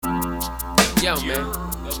Yo, man. Yo, man.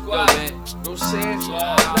 You know what I'm saying?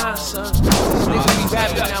 Nah, son. These niggas be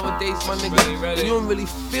rapping nowadays, my nigga. And you don't really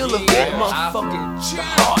feel the motherfucking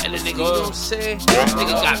heart in the nigga. You know what I'm saying?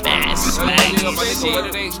 Nigga got mad swag and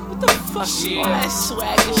shit. What the fuck? All that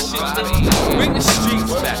swag and shit. Bring the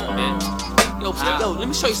streets back, man. Yo, let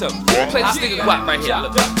me show you something. Play this nigga guap right here.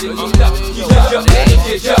 Look.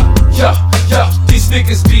 Yo, these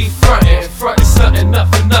niggas be frontin', something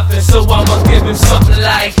up for nothing. So I'ma give him something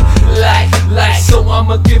like. So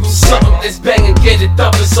I'ma give him something that's bangin', get it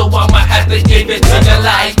thumpin'. So I'ma have to give it to you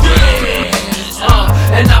like this.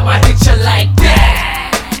 And I'ma hit you like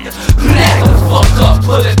that. Back the fuck up,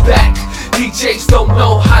 pull it back. DJs don't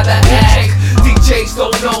know how to act. DJs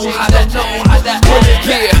don't know how to act.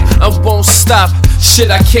 Yeah, I won't stop.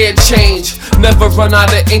 Shit, I can't change. Never run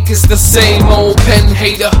out of ink, it's the same old pen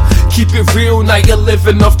hater. Keep it real, now you're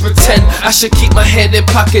living off pretend. I should keep my head in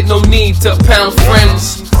pocket, no need to pound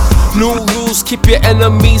friends. New rules, keep your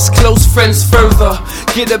enemies close, friends further.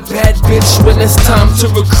 Get a bad bitch when it's time to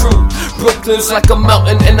recruit. Brooklyn's like a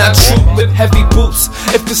mountain and I troop with heavy boots.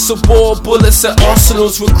 If it's a war, bullets and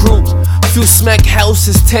arsenals recruit. Few smack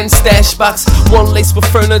houses, 10 stash box, 1 lace for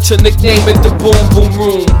furniture, nickname it the boom boom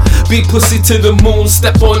room. Be pussy to the moon,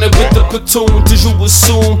 step on it with the platoon. Did you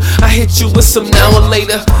assume I hit you with some now and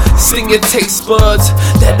later? Sting your taste buds,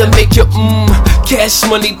 that'll make you cash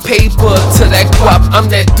money paper. To that guap, I'm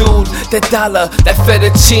that dude, that dollar, that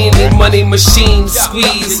fettuccine money machine.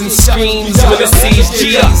 Squeeze and screams when it sees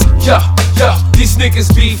G's. Yo, these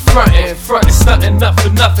niggas be frontin', something up for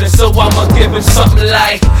nothing. So I'ma give him something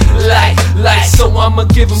like. So I'ma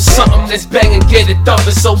give him something that's bangin', get it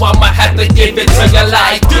thumpin'. So I'ma have to give it to you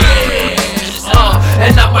like this.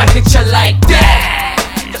 And I'ma hit you like that.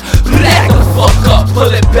 Back the fuck up,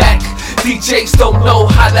 pull it back. DJs don't know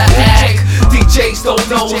how to act. DJs don't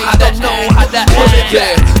know how to act.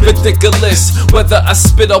 Yeah, ridiculous. Whether I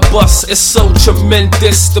spit or bust, it's so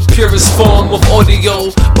tremendous. The purest form of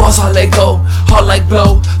audio. Bars I let go, hard like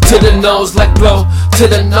blow. To the nose like blow. To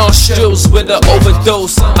the nostrils with an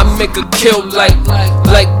overdose. I make a kill like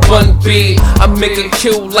Bun B. I make a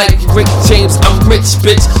kill like Rick James. I'm rich,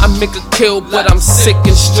 bitch. I make a kill, but I'm sick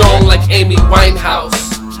and strong like Amy Winehouse.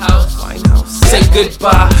 Say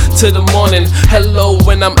goodbye to the morning, hello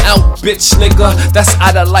when I'm out, bitch nigga. That's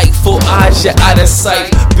out of light, full eyes, you're out of sight.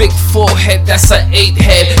 Big forehead, that's an 8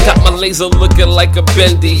 head. Got my laser looking like a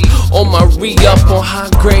bendy. On my re-up on high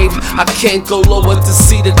grade, I can't go lower to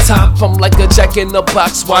see the top. I'm like a jack in the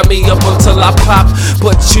box, wind me up until I pop.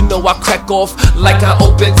 But you know I crack off like I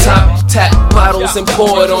open top. Tap bottles and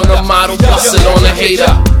pour it on a model, bust it on a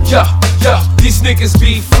hater. Yo, these niggas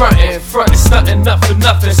be frontin', something up for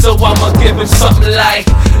nothing. So I'ma give him something like.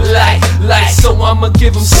 So I'ma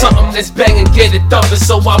give him something that's bangin', get it thumpin'.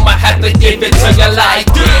 So I'ma have to give it to you like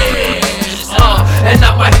this. And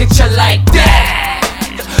I'ma hit you like that.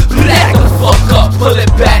 Back the fuck up, pull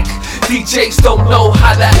it back. DJs don't know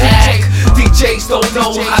how to act. DJs don't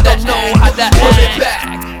know how to pull it back.